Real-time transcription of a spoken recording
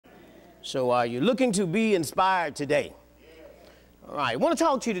So are you looking to be inspired today? All right, I want to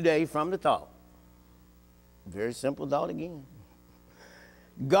talk to you today from the thought. Very simple thought again.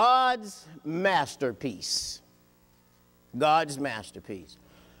 God's masterpiece. God's masterpiece.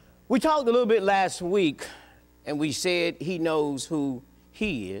 We talked a little bit last week, and we said he knows who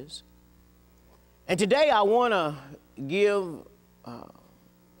he is. And today I want to give,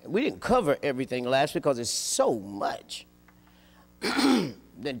 we didn't cover everything last week because it's so much.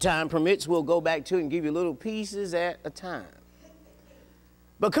 That time permits, we'll go back to it and give you little pieces at a time.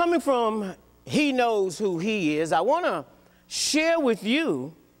 But coming from he knows who he is, I want to share with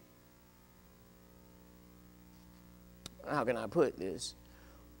you, how can I put this,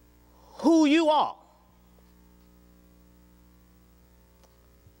 who you are.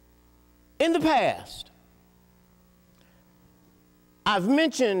 In the past, I've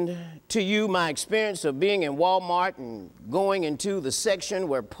mentioned to you my experience of being in Walmart and going into the section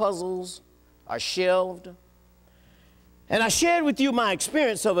where puzzles are shelved. And I shared with you my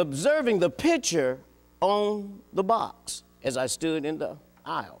experience of observing the picture on the box as I stood in the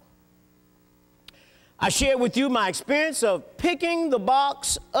aisle. I shared with you my experience of picking the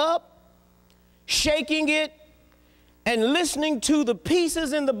box up, shaking it, and listening to the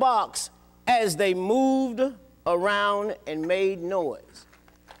pieces in the box as they moved around and made noise.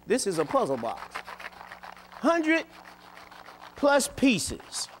 This is a puzzle box. 100+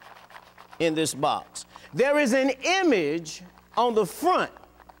 pieces in this box. There is an image on the front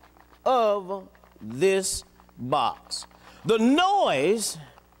of this box. The noise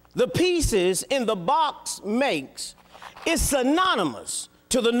the pieces in the box makes is synonymous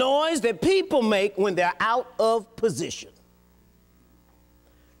to the noise that people make when they're out of position.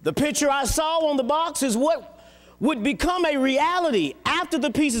 The picture I saw on the box is what would become a reality after the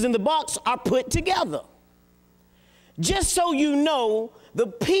pieces in the box are put together. Just so you know, the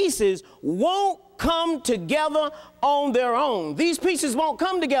pieces won't come together on their own. These pieces won't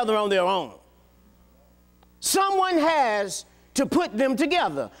come together on their own. Someone has to put them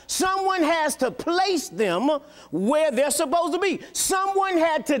together. Someone has to place them where they're supposed to be. Someone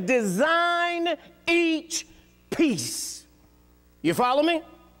had to design each piece. You follow me?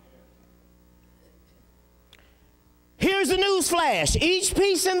 Here's the news flash. Each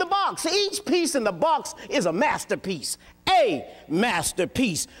piece in the box is a masterpiece. A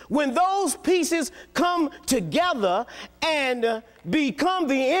masterpiece. When those pieces come together and become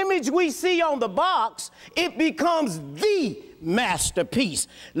the image we see on the box, it becomes the masterpiece.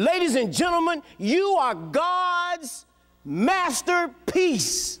 Ladies and gentlemen, you are God's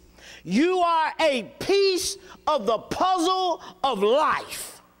masterpiece. You are a piece of the puzzle of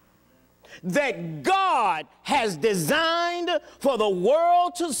life that God has designed for the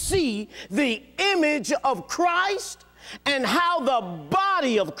world to see the image of Christ and how the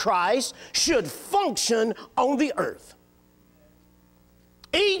body of Christ should function on the earth.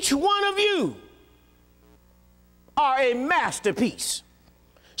 Each one of you are a masterpiece.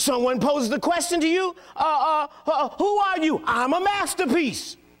 Someone poses the question to you, who are you? I'm a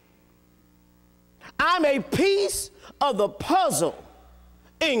masterpiece. I'm a piece of the puzzle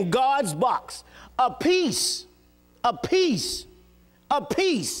in God's box. A piece, a piece, a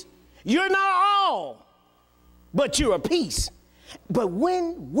piece. You're not all, but you're a piece. But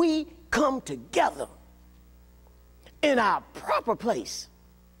when we come together in our proper place,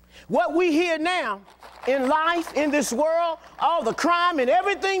 what we hear now in life, in this world, all the crime and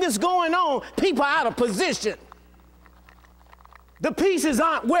everything that's going on, people are out of position. The pieces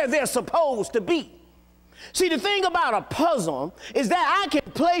aren't where they're supposed to be. See, the thing about a puzzle is that I can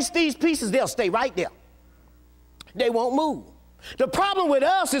place these pieces, they'll stay right there. They won't move. The problem with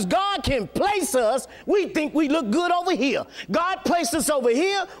us is God can place us, we think we look good over here. God placed us over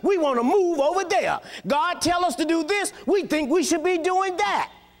here, we want to move over there. God tell us to do this, we think we should be doing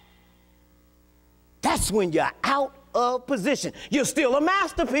that. That's when you're out of position. You're still a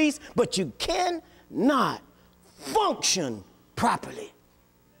masterpiece, but you cannot function properly.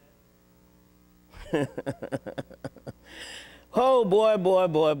 Oh, boy, boy,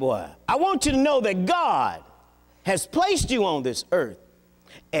 boy, boy. I want you to know that God has placed you on this earth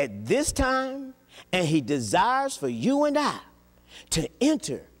at this time, and he desires for you and I to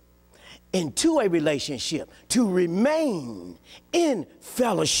enter into a relationship, to remain in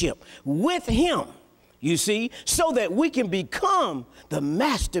fellowship with him, you see, so that we can become the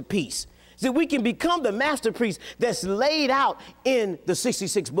masterpiece. That we can become the masterpiece that's laid out in the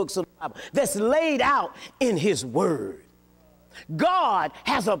 66 books of the Bible, that's laid out in his word. God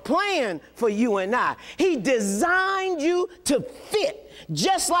has a plan for you and I. He designed you to fit,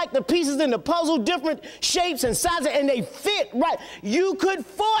 just like the pieces in the puzzle, different shapes and sizes, and they fit right. You could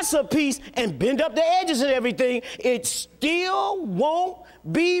force a piece and bend up the edges and everything. It still won't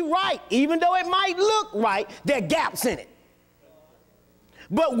be right. Even though it might look right, there are gaps in it.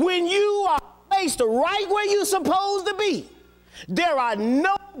 But when you are placed right where you're supposed to be, there are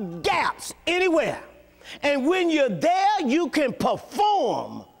no gaps anywhere. And when you're there, you can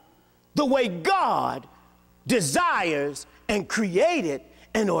perform the way God desires and created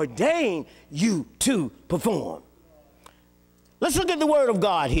and ordained you to perform. Let's look at the word of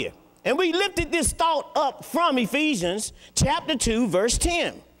God here. And we lifted this thought up from Ephesians chapter 2, verse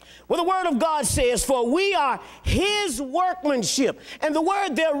 10. Well, the word of God says, for we are his workmanship. And the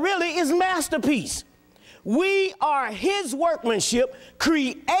word there really is masterpiece. We are his workmanship,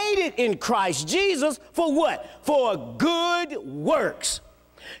 created in Christ Jesus for what? For good works.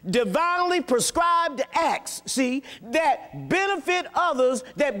 Divinely prescribed acts, see, that benefit others,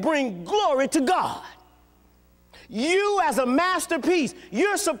 that bring glory to God. You as a masterpiece,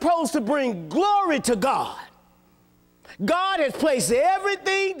 you're supposed to bring glory to God. God has placed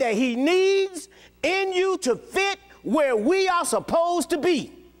everything that he needs in you to fit where we are supposed to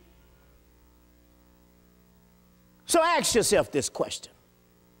be. So ask yourself this question.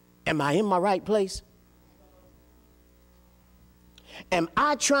 Am I in my right place? Am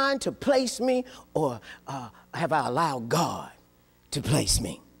I trying to place me, or have I allowed God to place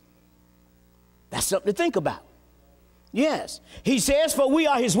me? That's something to think about. Yes. He says, for we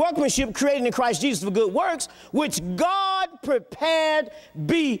are his workmanship, created in Christ Jesus for good works, which God prepared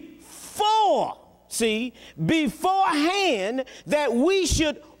beforehand, that we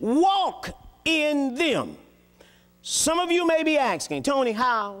should walk in them. Some of you may be asking, Tony,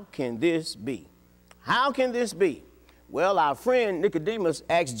 how can this be? How can this be? Well, our friend Nicodemus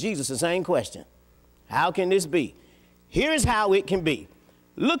asked Jesus the same question. How can this be? Here's how it can be.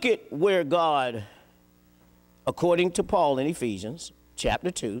 Look at where God, according to Paul in Ephesians chapter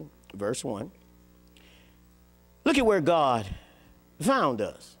 2, verse 1, look at where God found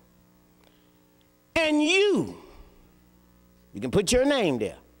us. And you can put your name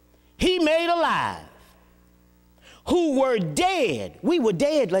there. He made alive, who were dead. We were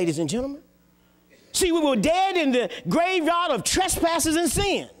dead, ladies and gentlemen. See, we were dead in the graveyard of trespasses and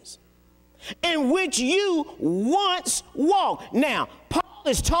sins, in which you once walked. Now, Paul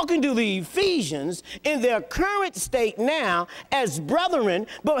is talking to the Ephesians in their current state now as brethren,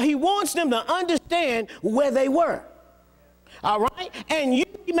 but he wants them to understand where they were. All right? And you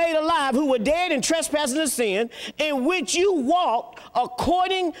made alive, who were dead in trespasses and sin, in which you walked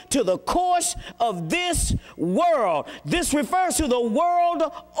according to the course of this world. This refers to the world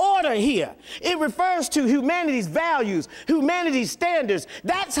order here. It refers to humanity's values, humanity's standards.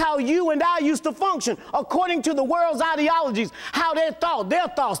 That's how you and I used to function, according to the world's ideologies, how they thought, their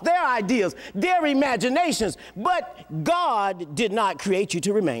thoughts, their ideas, their imaginations. But God did not create you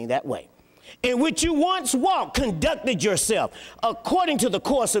to remain that way. In which you once walked, conducted yourself according to the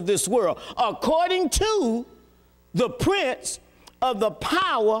course of this world, according to the prince of the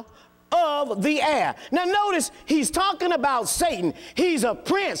power of the air. Now notice, he's talking about Satan. He's a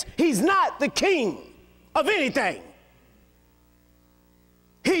prince. He's not the king of anything.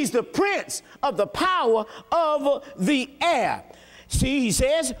 He's the prince of the power of the air. See, he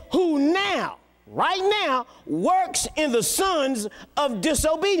says, who now, right now, works in the sons of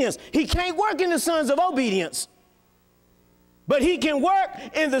disobedience. He can't work in the sons of obedience, but he can work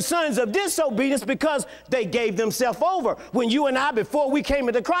in the sons of disobedience because they gave themselves over. When you and I, before we came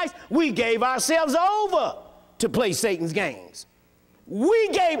into Christ, we gave ourselves over to play Satan's games.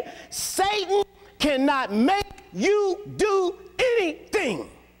 Satan cannot make you do anything.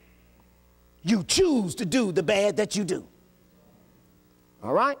 You choose to do the bad that you do.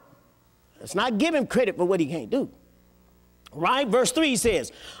 All right? Let's not give him credit for what he can't do. Right? Verse 3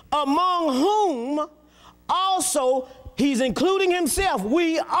 says, among whom also, he's including himself,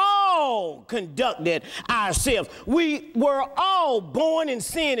 we all conducted ourselves. We were all born in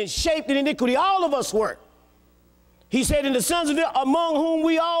sin and shaped in iniquity. All of us were. He said, in the sons of Israel, among whom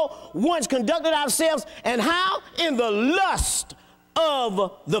we all once conducted ourselves, and how? In the lust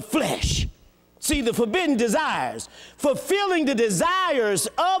of the flesh. See, the forbidden desires, fulfilling the desires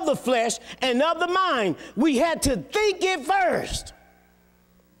of the flesh and of the mind. We had to think it first.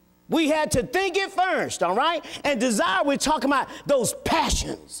 We had to think it first, all right? And desire, we're talking about those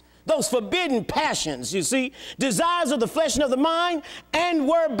passions, those forbidden passions, you see. Desires of the flesh and of the mind, and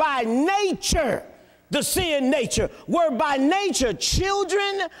were by nature, the sin nature, were by nature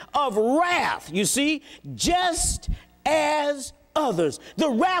children of wrath, you see, just as others. The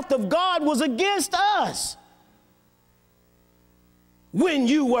wrath of God was against us when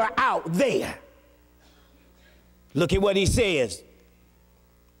you were out there. Look at what he says.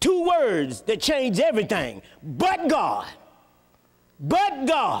 Two words that change everything. But God. But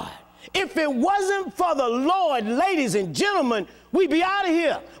God. If it wasn't for the Lord, ladies and gentlemen, we'd be out of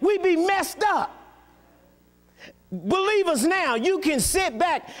here. We'd be messed up. Believers, now you can sit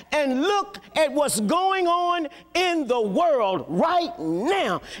back and look at what's going on in the world right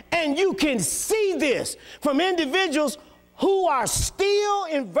now, and you can see this from individuals who are still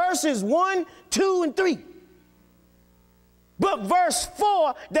in verses 1, 2, and 3. But verse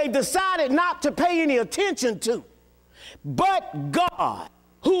 4, they decided not to pay any attention to. But God,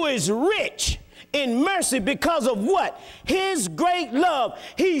 who is rich in mercy because of what? His great love.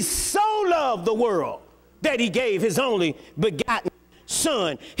 He so loved the world that he gave his only begotten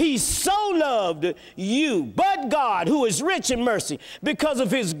Son. He so loved you. But God, who is rich in mercy, because of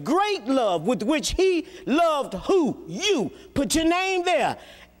his great love with which he loved who? You. Put your name there.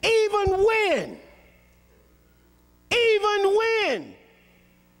 Even when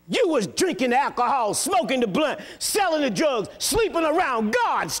you was drinking alcohol, smoking the blunt, selling the drugs, sleeping around,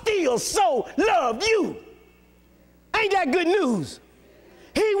 God still so loved you. Ain't that good news?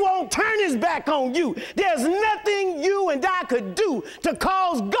 He won't turn his back on you. There's nothing you and I could do to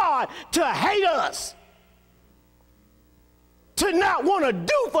cause God to hate us, to not want to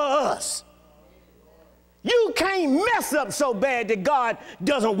do for us. You can't mess up so bad that God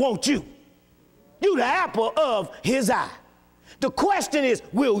doesn't want you. You the apple of his eye. The question is,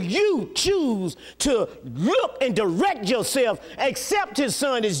 will you choose to look and direct yourself, accept his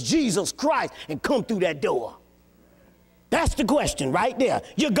Son as Jesus Christ, and come through that door? That's the question right there.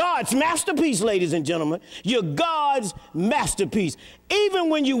 You're God's masterpiece, ladies and gentlemen. You're God's masterpiece. Even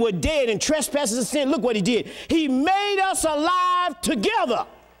when you were dead in trespasses and sin, look what he did. He made us alive together.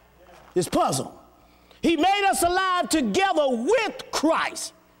 This puzzle. He made us alive together with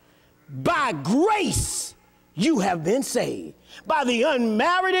Christ. By grace, you have been saved. By the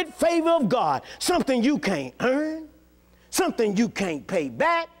unmerited favor of God. Something you can't earn, something you can't pay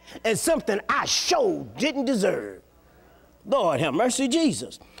back, and something I sure didn't deserve. Lord have mercy,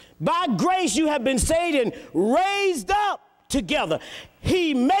 Jesus. By grace you have been saved and raised up together.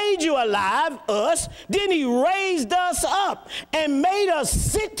 He made you alive, us, then he raised us up and made us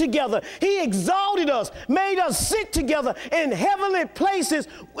sit together. He exalted us, made us sit together in heavenly places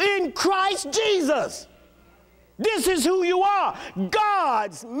in Christ Jesus. This is who you are,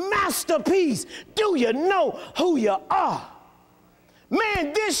 God's masterpiece. Do you know who you are?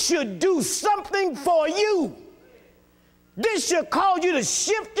 Man, this should do something for you. This should cause you to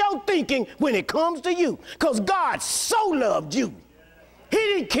shift your thinking when it comes to you, because God so loved you. He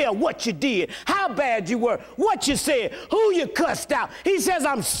didn't care what you did, how bad you were, what you said, who you cussed out. He says,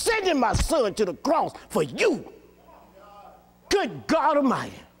 I'm sending my Son to the cross for you. Good God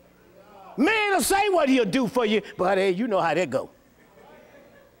Almighty. Man will say what he'll do for you, but hey, you know how that go.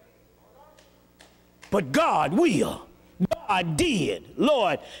 But God will. God did.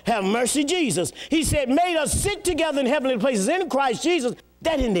 Lord, have mercy, Jesus. He said, made us sit together in heavenly places in Christ Jesus,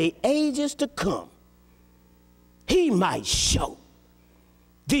 that in the ages to come, he might show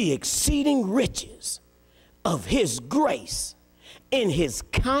the exceeding riches of his grace in his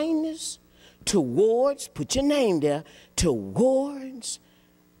kindness towards, put your name there, towards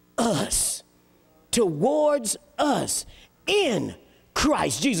us in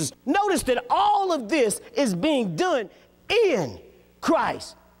Christ Jesus. Notice that all of this is being done in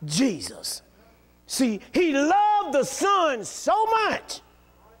Christ Jesus. See, he loved the Son so much,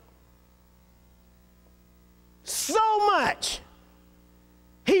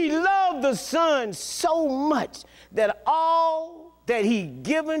 he loved the Son so much that all that he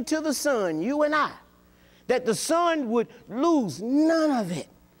given to the Son, you and I, that the Son would lose none of it.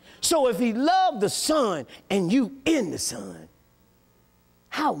 So if he loved the Son and you in the Son,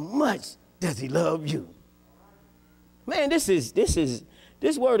 how much does he love you? Man, this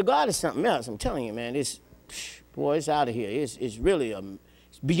word of God is something else. I'm telling you, man, it's out of here. It's really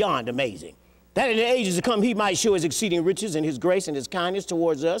it's beyond amazing. That in the ages to come, he might show his exceeding riches and his grace and his kindness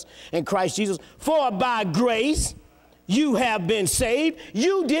towards us in Christ Jesus. For by grace you have been saved.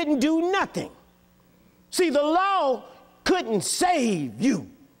 You didn't do nothing. See, the law couldn't save you.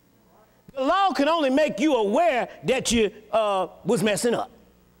 The law could only make you aware that you was messing up.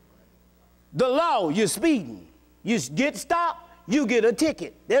 The law, you're speeding. You get stopped, you get a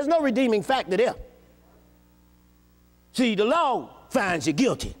ticket. There's no redeeming factor there. See, the law finds you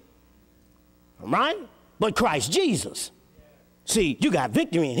guilty. All right? But Christ Jesus, see, you got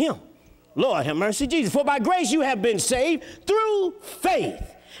victory in him. Lord have mercy, Jesus. For by grace you have been saved through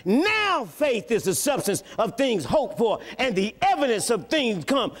faith. Now faith is the substance of things hoped for and the evidence of things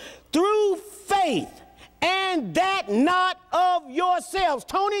come. Through faith, and that not of yourselves.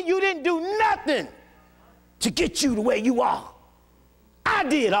 Tony, you didn't do nothing to get you to where you are. I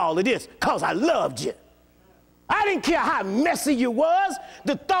did all of this because I loved you. I didn't care how messy you was,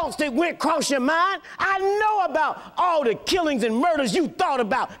 the thoughts that went across your mind. I know about all the killings and murders you thought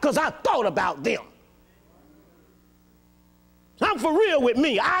about because I thought about them. I'm for real with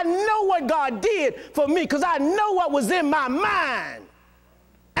me. I know what God did for me because I know what was in my mind.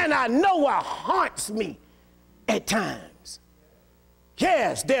 And I know what haunts me at times.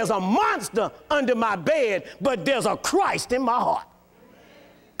 Yes, there's a monster under my bed, but there's a Christ in my heart.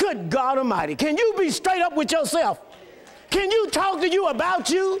 Good God Almighty. Can you be straight up with yourself? Can you talk to you about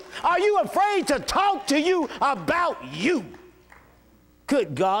you? Are you afraid to talk to you about you?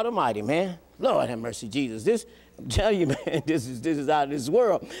 Good God Almighty, man. Lord have mercy, Jesus. This, I'm telling you, man, this is out of this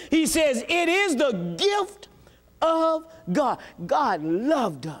world. He says, it is the gift of God. God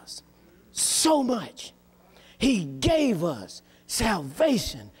loved us so much. He gave us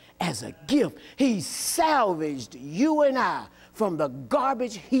salvation as a gift. He salvaged you and I from the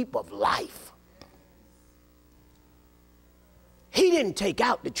garbage heap of life. He didn't take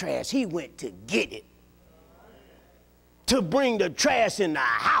out the trash. He went to get it. To bring the trash in the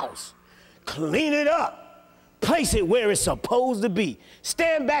house, clean it up, place it where it's supposed to be.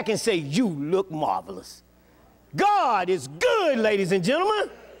 Stand back and say, you look marvelous. God is good, ladies and gentlemen.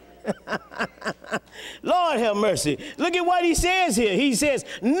 Lord have mercy. Look at what he says here. He says,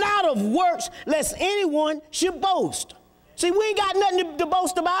 not of works, lest anyone should boast. See, we ain't got nothing to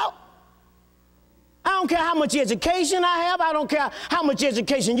boast about. I don't care how much education I have. I don't care how much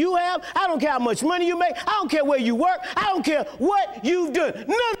education you have. I don't care how much money you make. I don't care where you work. I don't care what you've done.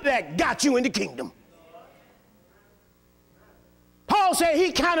 None of that got you in the kingdom. Paul said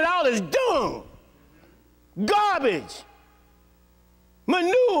he counted all as dung, garbage,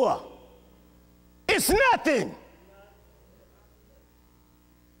 manure. It's nothing.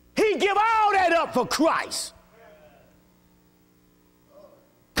 He give all that up for Christ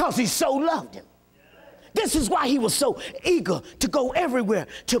because he so loved him. This is why he was so eager to go everywhere,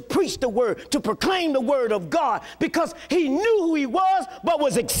 to preach the word, to proclaim the word of God, because he knew who he was, but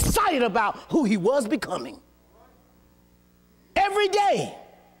was excited about who he was becoming. Every day,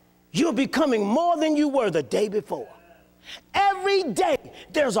 you're becoming more than you were the day before. Every day,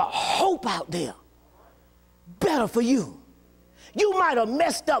 there's a hope out there better for you. You might have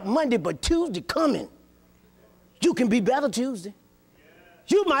messed up Monday, but Tuesday coming, you can be better Tuesday.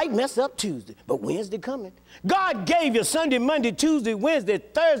 You might mess up Tuesday, but Wednesday coming. God gave you Sunday, Monday, Tuesday, Wednesday,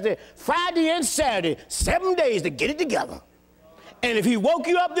 Thursday, Friday, and Saturday, 7 days to get it together. And if he woke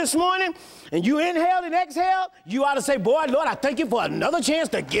you up this morning and you inhaled and exhaled, you ought to say, boy, Lord, I thank you for another chance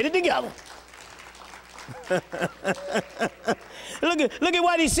to get it together. Look at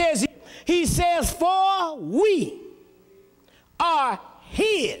what he says. He says, for we are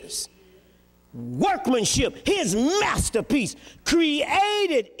his workmanship, his masterpiece,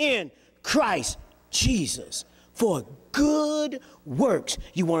 created in Christ Jesus for good works.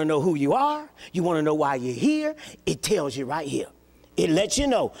 You want to know who you are? You want to know why you're here? It tells you right here. It lets you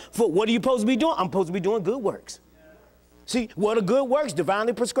know. For what are you supposed to be doing? I'm supposed to be doing good works. See, what are good works?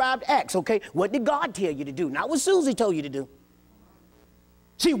 Divinely prescribed acts, okay? What did God tell you to do? Not what Susie told you to do.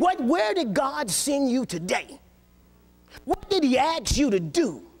 See, where did God send you today? What did he ask you to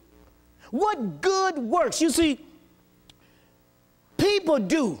do? What good works? You see, people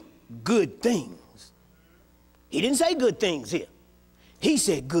do good things. He didn't say good things here. He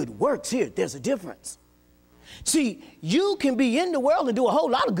said good works here. There's a difference. See, you can be in the world and do a whole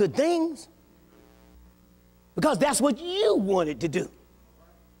lot of good things because that's what you wanted to do.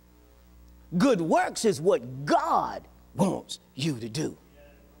 Good works is what God wants you to do.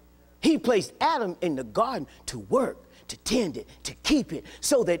 He placed Adam in the garden to work, to tend it, to keep it,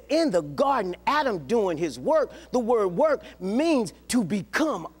 so that in the garden, Adam doing his work, the word work means to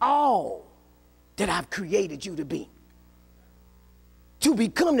become all that I've created you to be. To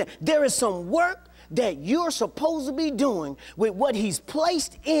become that. There is some work that you're supposed to be doing with what he's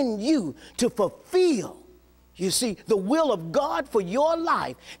placed in you to fulfill, you see, the will of God for your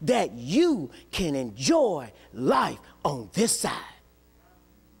life, that you can enjoy life on this side.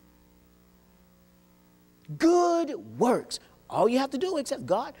 Good works. All you have to do, except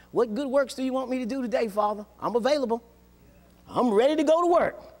God, what good works do you want me to do today, Father? I'm available. I'm ready to go to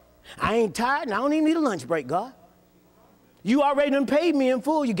work. I ain't tired and I don't even need a lunch break, God. You already done paid me in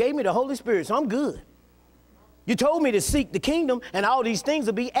full. You gave me the Holy Spirit, so I'm good. You told me to seek the kingdom and all these things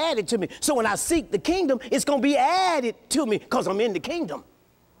will be added to me. So when I seek the kingdom, it's going to be added to me because I'm in the kingdom.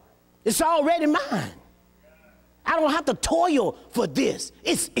 It's already mine. I don't have to toil for this.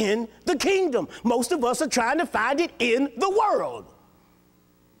 It's in the kingdom. Most of us are trying to find it in the world.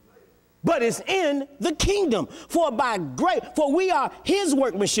 But it's in the kingdom. For we are his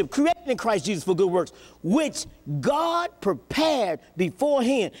workmanship, created in Christ Jesus for good works, which God prepared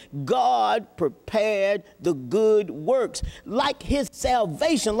beforehand. God prepared the good works, like his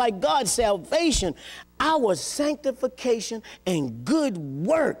salvation, like God's salvation, our sanctification and good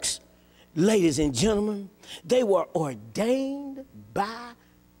works. Ladies and gentlemen, they were ordained by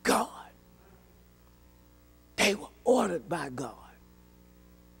God. They were ordered by God.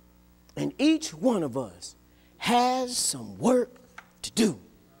 And each one of us has some work to do.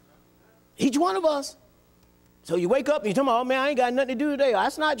 Each one of us. So you wake up and you're talking about, oh man, I ain't got nothing to do today.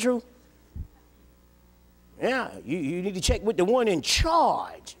 That's not true. Yeah, you need to check with the one in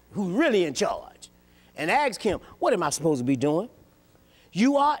charge, who's really in charge, and ask him, what am I supposed to be doing?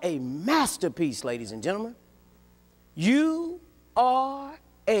 You are a masterpiece, ladies and gentlemen. You are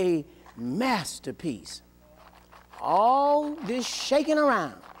a masterpiece. All this shaking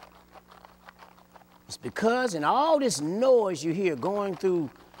around, it's because in all this noise you hear going through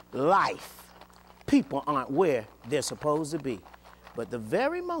life, people aren't where they're supposed to be. But the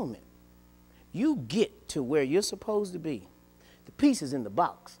very moment you get to where you're supposed to be, the pieces in the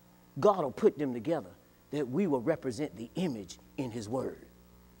box, God will put them together that we will represent the image in his word.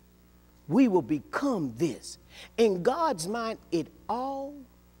 We will become this. In God's mind, it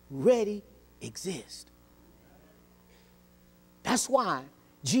already exists. That's why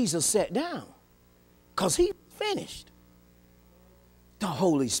Jesus sat down, because he finished. The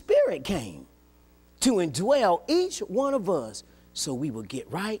Holy Spirit came to indwell each one of us so we will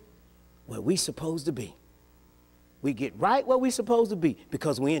get right where we're supposed to be. We get right where we're supposed to be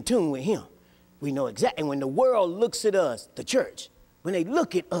because we're in tune with him. We know exactly. And when the world looks at us, the church, when they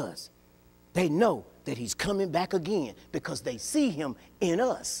look at us, they know that he's coming back again because they see him in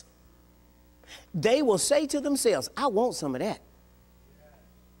us. They will say to themselves, I want some of that.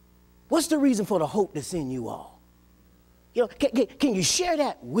 What's the reason for the hope that's in you all? You know, can you share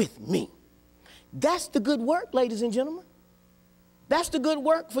that with me? That's the good work, ladies and gentlemen. That's the good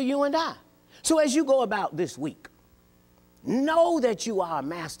work for you and I. So as you go about this week, know that you are a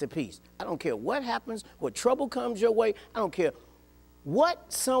masterpiece. I don't care what happens, what trouble comes your way. I don't care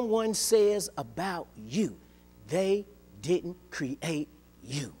what someone says about you. They didn't create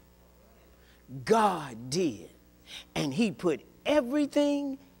you. God did. And he put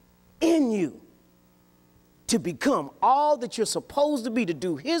everything in you to become all that you're supposed to be, to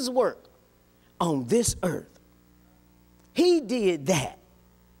do his work on this earth. He did that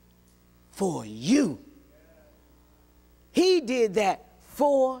for you. He did that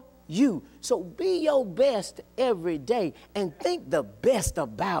for you. So be your best every day and think the best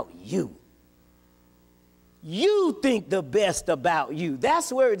about you. You think the best about you.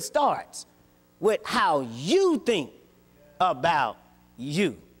 That's where it starts, with how you think about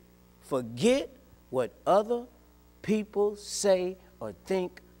you. Forget what other people say or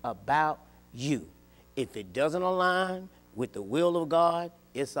think about you. If it doesn't align with the will of God,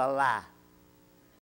 it's a lie.